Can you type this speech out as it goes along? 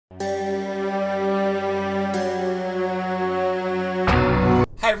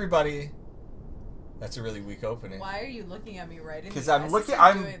Hi, everybody. That's a really weak opening. Why are you looking at me right in Because the I'm eyes looking.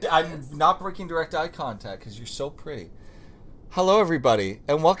 as you're doing I'm this? not breaking direct eye contact because you're so pretty. Hello, everybody,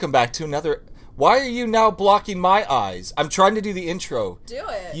 and welcome back to another. Why are you now blocking my eyes? I'm trying to do the intro. Do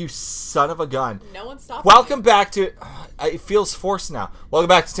it. You son of a gun. No one stopped Welcome me. back to. It feels forced now. Welcome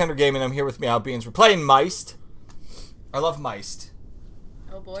back to Tender Gaming. I'm here with MeowBeans. We're playing MYST. I love MYST.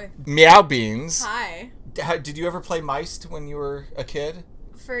 Oh boy. MeowBeans. Hi. Did you ever play MYST when you were a kid?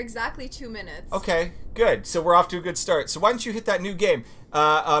 For exactly 2 minutes. Okay, good. So we're off to a good start. So why don't you hit that new game?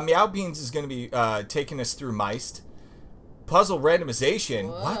 MeowBeans is going to be taking us through MYST. Puzzle randomization.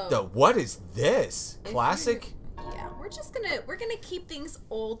 Whoa. What is this? Classic? Yeah, we're gonna keep things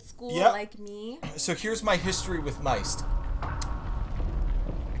old school like me. So here's my history with MYST.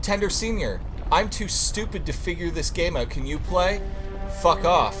 Tender Senior, I'm too stupid to figure this game out. Can you play? Fuck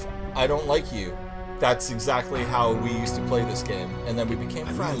off. I don't like you. That's exactly how we used to play this game, and then we became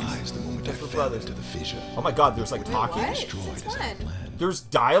friends. I realized the moment I fell into the fissure. Oh my god, there's like talking. What? Destroyed Since as I when? planned. There's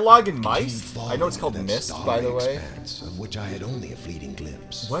dialogue in Continued MYST. I falling know it's called into that MYST, by the starry way. expanse of which I had only a fleeting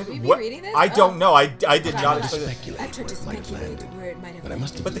glimpse. What? Should we be What? reading this? I don't know. I did Okay, not hold on. expect it. Speculate I tried to where it might have speculate landed, where it might have but I landed.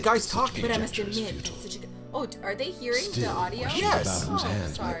 must admit But the guy's such talking. But I must conjecture is admit, futile. that's such a good... Oh, are they hearing the Still, audio? questions Yes. about whose Oh,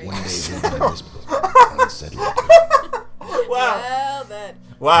 hands sorry. might one day read this book and said, look, Wow. Well, then.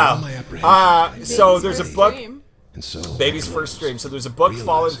 Wow. all my apprehensions So Baby's there's a first book. dream. and so Baby's I first stream. closed, So there's a book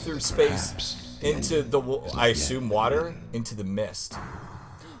falling realizing through that space perhaps the into end the, was I yet assume, to water, begin. into the mist.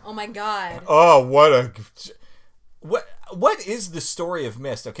 Oh my god. Oh, what a... What is the story of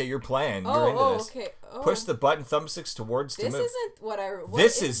MYST? Okay, you're playing. You're into this. Okay. Oh. Push the button, thumbsticks towards to This move. isn't what I... What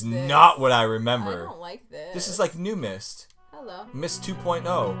This is not what I I remember. don't like this. This is like new MYST. Hello. MYST 2.0.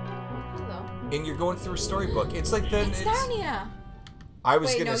 Hello. And you're going through a storybook. It's like the... It's Narnia. I was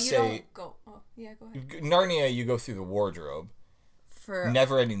Wait, going no, to you say... don't go. Oh, yeah, go ahead. Narnia, you go through the wardrobe. For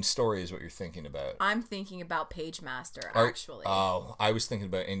Never-ending story is what you're thinking about. I'm thinking about Page Master, Are- actually. Oh, I was thinking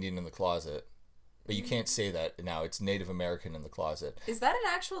about Indian in the Closet. But you can't say that now. It's Native American in the Closet. Is that an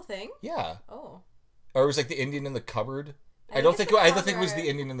actual thing? Yeah. Oh. Or it was like the Indian in the cupboard. I think don't it's think the I don't think it was cupboard. the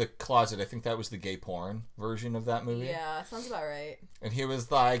Indian in the Closet. I think that was the gay porn version of that movie. Yeah, sounds about right. And he was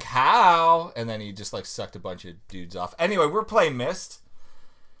like, "How?" And then he just like sucked a bunch of dudes off. Anyway, we're playing MYST.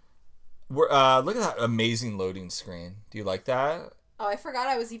 We're look at that amazing loading screen. Do you like that? Oh, I forgot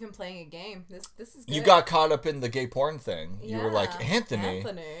I was even playing a game. This is good. You got caught up in the gay porn thing. You were like, Yeah, Anthony.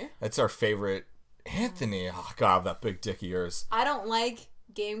 That's our favorite. Anthony. Oh, God, that big dick of yours. I don't like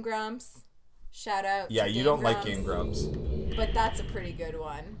Game Grumps. Shout out. Yeah, to you Game don't like Grumps. Game Grumps. But that's a pretty good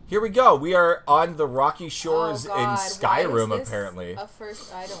one. Here we go. We are on the rocky shores oh God, in why is Skyrim, this apparently. A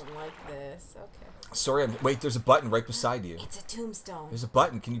first, I don't like this. Okay. Sorry, wait, there's a button right beside you. It's a tombstone. There's a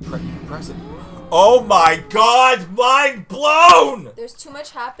button. Can you press it? Oh my God, mind blown! There's too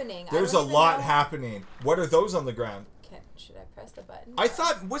much happening. There's I a don't even lot know. happening. What are those on the ground? Should I press the button? I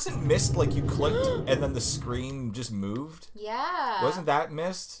thought, wasn't MYST like you clicked and then the screen just moved? Yeah. Wasn't that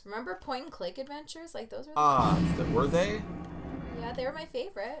MYST? Remember point and click adventures? Like those were the Were they? Yeah, they were my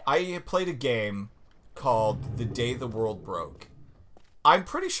favorite. I played a game called The Day the World Broke. I'm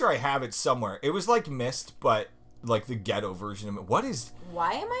pretty sure I have it somewhere. It was like MYST, but like the ghetto version of it. What is...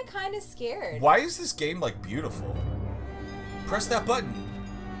 Why am I kind of scared? Why is this game like beautiful? Press that button.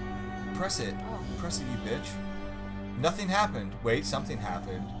 Press it. Oh. Press it, you bitch. Nothing happened. Wait, something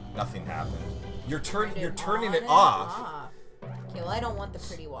happened. Nothing happened. You're turning on it and off. Okay, well I don't want the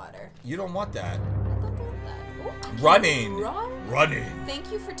pretty water. You don't want that. I don't want that. Oh, I can Running. Run? Running.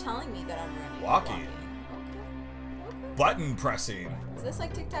 Thank you for telling me that I'm running. Walking. Okay. Button pressing. Is this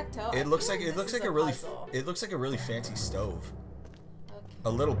like tic-tac-toe? It looks like this is a really puzzle. it looks like a really fancy stove. Okay. A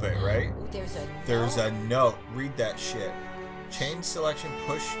little bit, right? Ooh, There's note. a note. Read that shit. Change selection,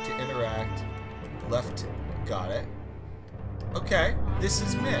 push to interact. Left. Got it. Okay. This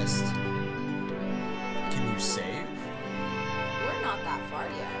is MYST. Can you save? We're not that far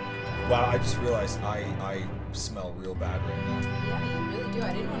yet. Wow, I just realized I smell real bad right now. Yeah, you really do.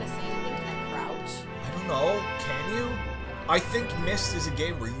 I didn't want to say anything. Can I crouch? I don't know. Can you? I think MYST is a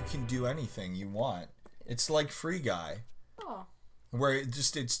game where you can do anything you want. It's like Free Guy. Oh. Where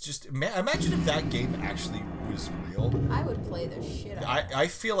it's just imagine if that game actually was real. I would play the shit out of it. I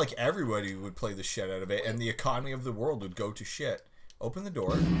feel like everybody would play the shit out of it, and the economy of the world would go to shit. Open the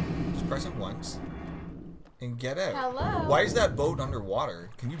door, just press it once, and get out. Hello? Why is that boat underwater?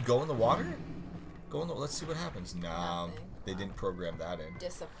 Can you go in the water? Go in the. Let's see what happens. Nah, Nothing. they didn't program that in.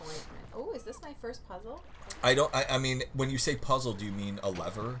 Disappointment. Oh, is this my first puzzle? I don't. I mean, when you say puzzle, do you mean a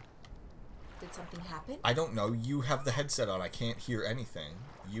lever? Did something happen? I don't know. You have the headset on. I can't hear anything.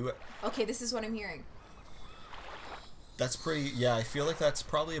 You. Okay, this is what I'm hearing. That's pretty... Yeah, I feel like that's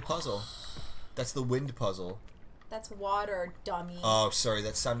probably a puzzle. That's the wind puzzle. That's water, dummy. Oh, sorry.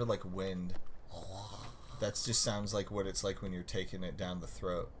 That sounded like wind. That just sounds like what it's like when you're taking it down the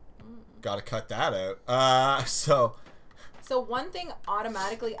throat. Gotta cut that out. So one thing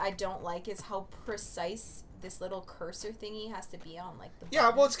automatically I don't like is how precise this little cursor thingy has to be on, like, the button. Yeah,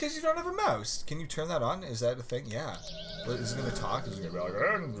 well, it's because you don't have a mouse. Can you turn that on? Is that a thing? Yeah. Is it going to talk? Is it going to be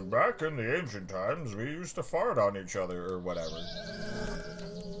like, and back in the ancient times, we used to fart on each other, or whatever.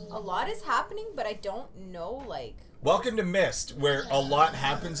 A lot is happening, but I don't know, like... Welcome to MYST, where a lot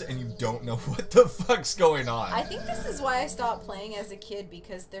happens and you don't know what the fuck's going on. I think this is why I stopped playing as a kid,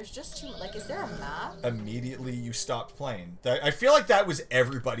 because there's just too... Like, is there a map? Immediately you stopped playing. I feel like that was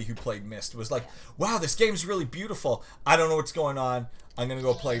everybody who played MYST. Was like, wow, this game's really beautiful. I don't know what's going on. I'm gonna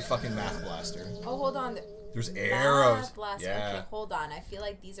go play fucking Math Blaster. Oh, hold on. There's arrows. Math Blaster. Yeah. Okay, hold on. I feel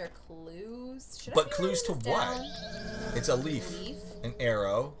like these are clues. Should But I be clues to writing this what? down? It's a leaf. An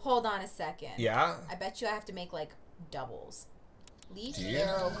arrow. Hold on a second. Yeah. I bet you I have to make, like, doubles. Leaf, Do you?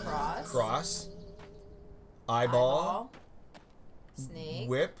 arrow, cross. Cross. Eyeball. Snake.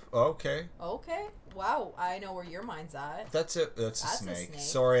 Whip. Okay. Okay. Wow, I know where your mind's at. That's a snake.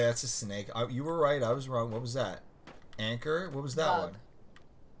 Sorry, that's a snake. You were right. I was wrong. What was that? Anchor. What was that Bug. one?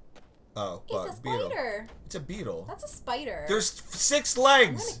 Oh, bug. It's a spider. Beetle. It's a beetle. That's a spider. There's 6 I'm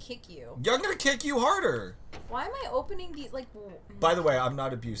legs. gonna kick you. I'm gonna kick you harder. Why am I opening these, like... By the way, I'm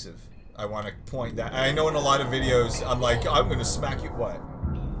not abusive. I want to point that. I know in a lot of videos, I'm like, I'm gonna smack you. What?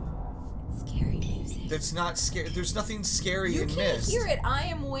 Scary music. That's not scary. There's nothing scary You in can't MYST. hear it. I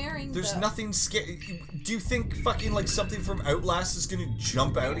am wearing There's the... nothing scary. Do you think fucking like something from Outlast is gonna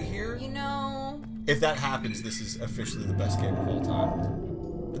jump out of here? You know... If that happens, this is officially the best game of all time.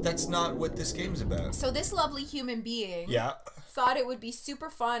 But that's not what this game's about. So this lovely human being... Yeah. Thought it would be super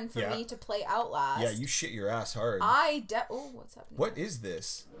fun for me to play Outlast. Yeah, you shit your ass hard. Oh, what's happening? What is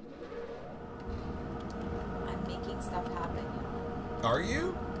this? I'm making stuff happen, you know. Are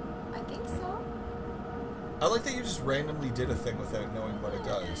you? I think so. I like that you just randomly did a thing without knowing what it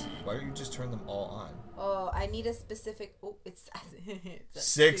does. Why don't you just turn them all on? Oh, I need a specific... Oh, it's... it's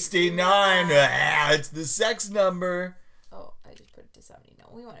 69! Ah, it's the sex number! Oh, I just put it to 70. No,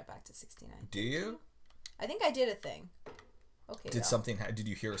 we want it back to 69. Do you? I think I did a thing. Okay, Did something... Did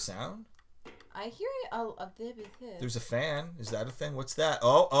you hear a sound? I hear a bit. There's a fan. Is that a thing? What's that?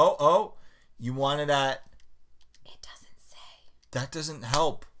 Oh! You want it at... It doesn't say. That doesn't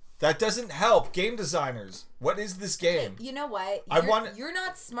help. That doesn't help. Game designers. What is this game? You know what? You're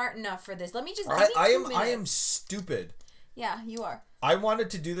not smart enough for this. Let me just... I am stupid. Yeah, you are. I wanted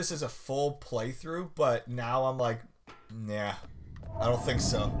to do this as a full playthrough, but now I'm like, nah. I don't think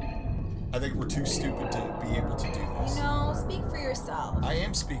so. I think we're too stupid to be able to do this. You know, speak for yourself. I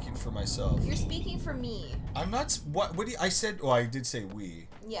am speaking for myself. You're speaking for me. I'm not... What do you... I said... Oh, I did say we.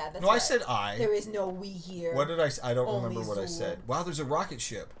 Yeah, that's No, right. I said I. There is no we here. What did I... I don't Only remember what I Zool. said. Wow, there's a rocket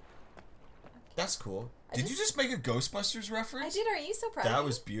ship. That's cool. Did you just make a Ghostbusters reference? I did. Aren't you so proud of That me?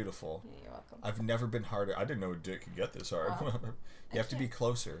 was beautiful. Yeah, you're welcome. I've never been harder. I didn't know a dick could get this hard. Wow. You have to be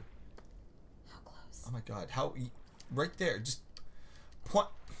closer. How close? Oh my god. How... Right there. Just... Point...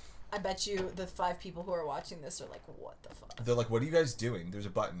 I bet you the 5 people who are watching this are like, what the fuck? They're like, what are you guys doing? There's a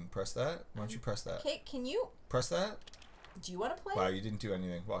button. Press that. Why don't you press that? Okay, can you... Press that. Do you want to play? Wow, you didn't do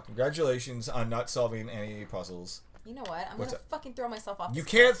anything. Well, congratulations on not solving any puzzles. You know what? I'm going to fucking throw myself off You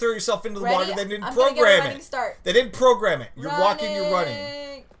this can't cliff. throw yourself into the Ready? water. They didn't I'm gonna get a program running it. Start. They didn't program it. You're walking, you're running.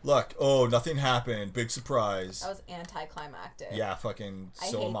 Running. Look, oh, nothing happened. Big surprise. That was anticlimactic. Yeah, fucking I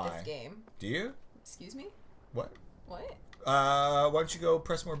so hate am I. this game. Do you? Excuse me? What? What? Why don't you go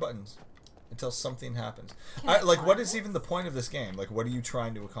press more buttons until something happens? I Like, what climb is even the point of this game? Like, what are you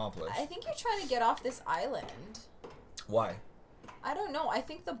trying to accomplish? I think you're trying to get off this island. Why? I don't know. I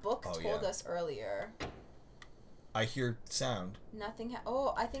think the book told us earlier. I hear sound. Nothing.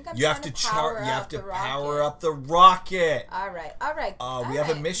 I think I'm. You have trying to power You have up to the power rocket. up the rocket. All right. We have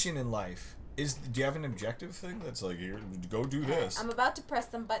a mission in life. Do you have an objective thing that's like, here, go do this? I'm about to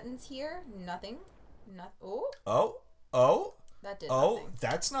press some buttons here. Nothing. Oh. That did Oh, nothing.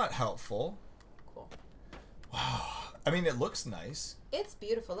 that's not helpful. Cool. Wow. I mean, it looks nice. It's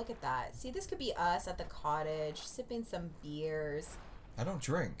beautiful. Look at that. See, this could be us at the cottage, sipping some beers. I don't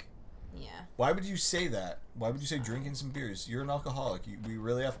drink. Yeah. Why would you say that? Why would you say drinking some beers? You're an alcoholic. We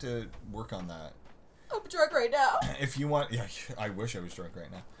really have to work on that. I'm drunk right now. If you want... Yeah, I wish I was drunk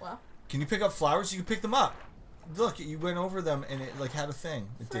right now. Well. Can you pick up flowers? You can pick them up. Look, you went over them and it like had a thing.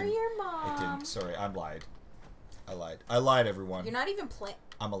 It For didn't. your mom. It didn't. Sorry, I lied. I lied, everyone. You're not even playing.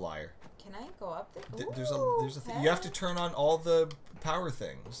 I'm a liar. Can I go up there? There's a thing. You have to turn on all the power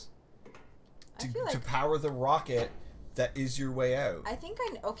things. I feel like to power the rocket that is your way out. I think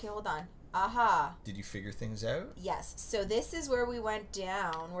okay, hold on. Aha. Did you figure things out? Yes. So this is where we went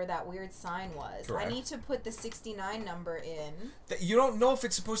down, where that weird sign was. Correct. I need to put the 69 number in. You don't know if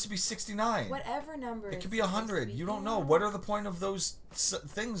it's supposed to be 69. Whatever number. It could be 100. You don't know. What are the point of those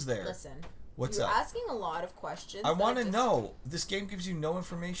things there? Listen. What's you're up? asking a lot of questions. I want to know. This game gives you no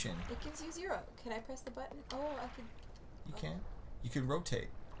information. It gives you 0. Can I press the button? Oh, I could. You can. You can rotate.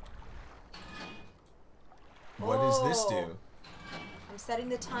 What does this do? I'm setting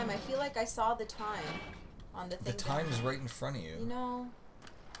the time. I feel like I saw the time on the thing. The time is right in front of you. You know.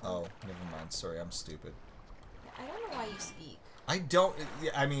 Oh, never mind. Sorry, I'm stupid. I don't know why you speak. I don't.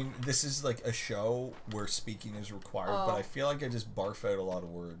 I mean, this is like a show where speaking is required, but I feel like I just barf out a lot of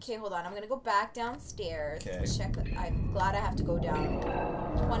words. Okay, hold on. I'm gonna go back downstairs. Okay. Check. I'm glad I have to go down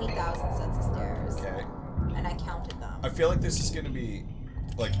 20,000 sets of stairs. Okay. And I counted them. I feel like this is gonna be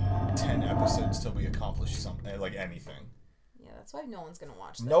like 10 episodes till we accomplish something, like anything. Yeah, that's why no one's gonna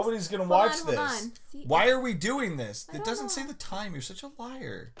watch this. Nobody's gonna watch hold this. on. See, why are we doing this? I It don't doesn't know. say the time. You're such a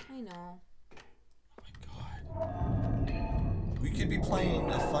liar. I know. Oh my god. We could be playing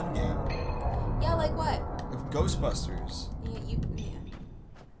a fun game. Yeah, like what? Of Ghostbusters. Yeah, What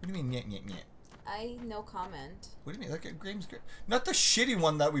do you mean, nyeh, nyeh, nyeh? I no comment. What do you mean? Like a game's great. Not the shitty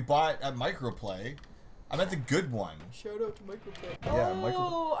one that we bought at Microplay. I meant the good one. Shout out to Microplay. Yeah,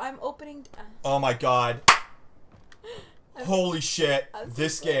 Oh, I'm opening. Oh my god. Holy shit.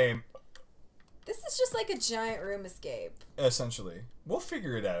 This game. This is just like a giant room escape. Essentially. We'll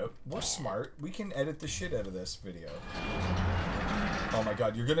figure it out. We're smart. We can edit the shit out of this video. Oh my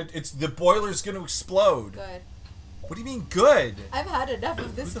god, the boiler's gonna explode. Good. What do you mean good? I've had enough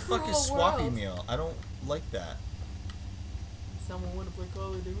of this. Who the fuck is Swappy Meal? I don't like that. Someone want to play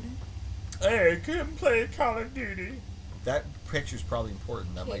Call of Duty? Hey, come play Call of Duty. That picture's probably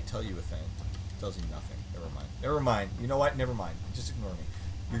important. That might tell you a thing. Tells you nothing. Never mind. Never mind. You know what? Never mind. Just ignore me.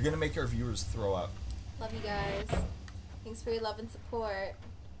 You're gonna make our viewers throw up. Love you guys. Thanks for your love and support.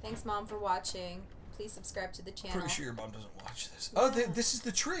 Thanks, Mom, for watching. Please subscribe to the channel. Pretty sure your mom doesn't watch this. Oh, this is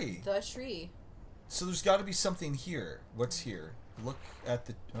the tree. The tree. So there's got to be something here. What's here? Look at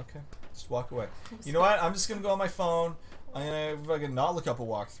the... Okay. Just walk away. You know what? I'm just going to go on my phone. I'm going to fucking not look up a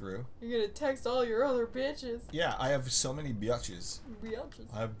walkthrough. You're going to text all your other bitches. Yeah, I have so many bitches. Bitches.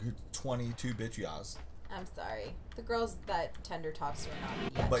 I have good 22 bitches. I'm sorry. The girls that Tender talks to are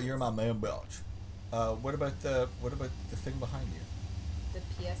not yet. But you're my man bitch. What about the thing behind you? The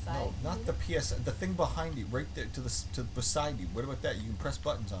PSI? No, not the PSI. The thing behind you, right there to beside you. What about that? You can press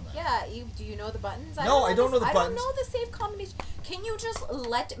buttons on that. Yeah, do you know the buttons? No, I don't know the buttons. I don't know the save combination. Can you just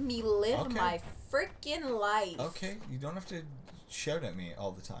let me live my freaking life? Okay, you don't have to shout at me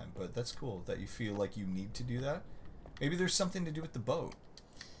all the time, but that's cool that you feel like you need to do that. Maybe there's something to do with the boat.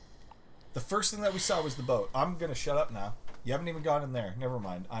 The first thing that we saw was the boat. I'm gonna shut up now. You haven't even gone in there. Never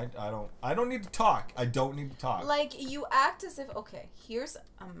mind. I don't need to talk. I don't need to talk. Like, you act as if, okay, here's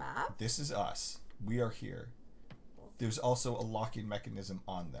a map. This is us. We are here. There's also a locking mechanism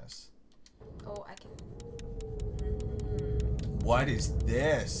on this. Oh, I can... What is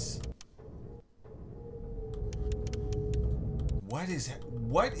this? What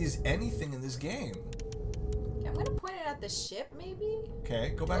is anything in this game? I'm gonna point it at the ship, maybe?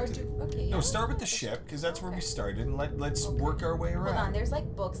 Okay, go back no, start with the ship, because that's where we started, and let's work our way around. Hold on, there's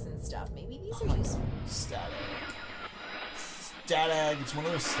like books and stuff. Maybe these are useful. Static. Static. It's one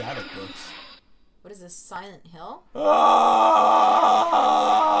of those static books. What is this, Silent Hill?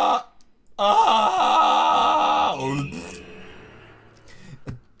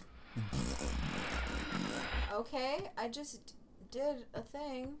 Okay, I just did a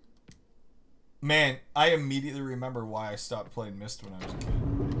thing. Man, I immediately remember why I stopped playing Myst when I was a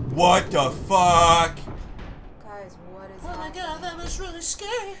kid. What the fuck? Guys, what is Oh my god, that was really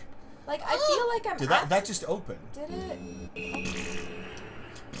scary. Like, I feel like I'm Did that just open? Did it? Okay.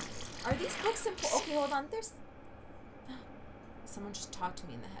 Are these books important? Okay, hold on. There's... Someone just talked to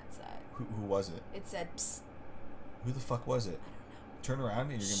me in the headset. Who was it? It said, psst. Who the fuck was it? I don't know. Turn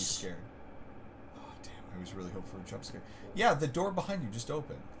around and you're gonna be scared. Oh, damn. I was really hoping for a jump scare. Yeah, the door behind you just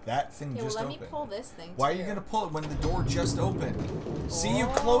opened. That thing just opened. Let me pull this thing, Why are you gonna pull it when the door just opened? See, you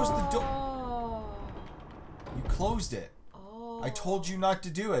closed the door. You closed it. I told you not to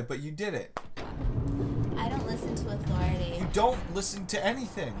do it, but you did it. I don't listen to authority. You don't listen to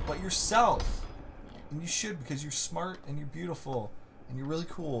anything but yourself. Yeah. And you should, because you're smart and you're beautiful and you're really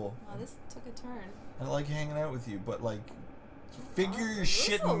cool. Wow, this took a turn. I like hanging out with you, but like, figure your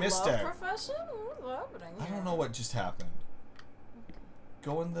shit and missed out. Profession? What's happening here? I don't know what just happened.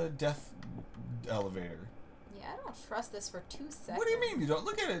 Go in the death elevator. Yeah, I don't trust this for 2 seconds. What do you mean you don't?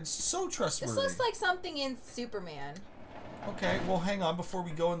 Look at it. It's so trustworthy. This looks like something in Superman. Okay, well, hang on. Before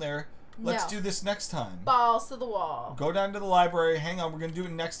we go in there, let's do this next time. Balls to the wall. Go down to the library. Hang on, we're going to do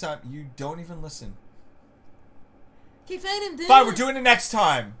it next time. You don't even listen. Okay, fine, I'm done. Fine, we're doing it next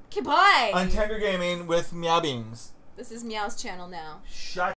time. Okay, bye. On Tender Gaming with MeowBeans. This is Meow's channel now. Shut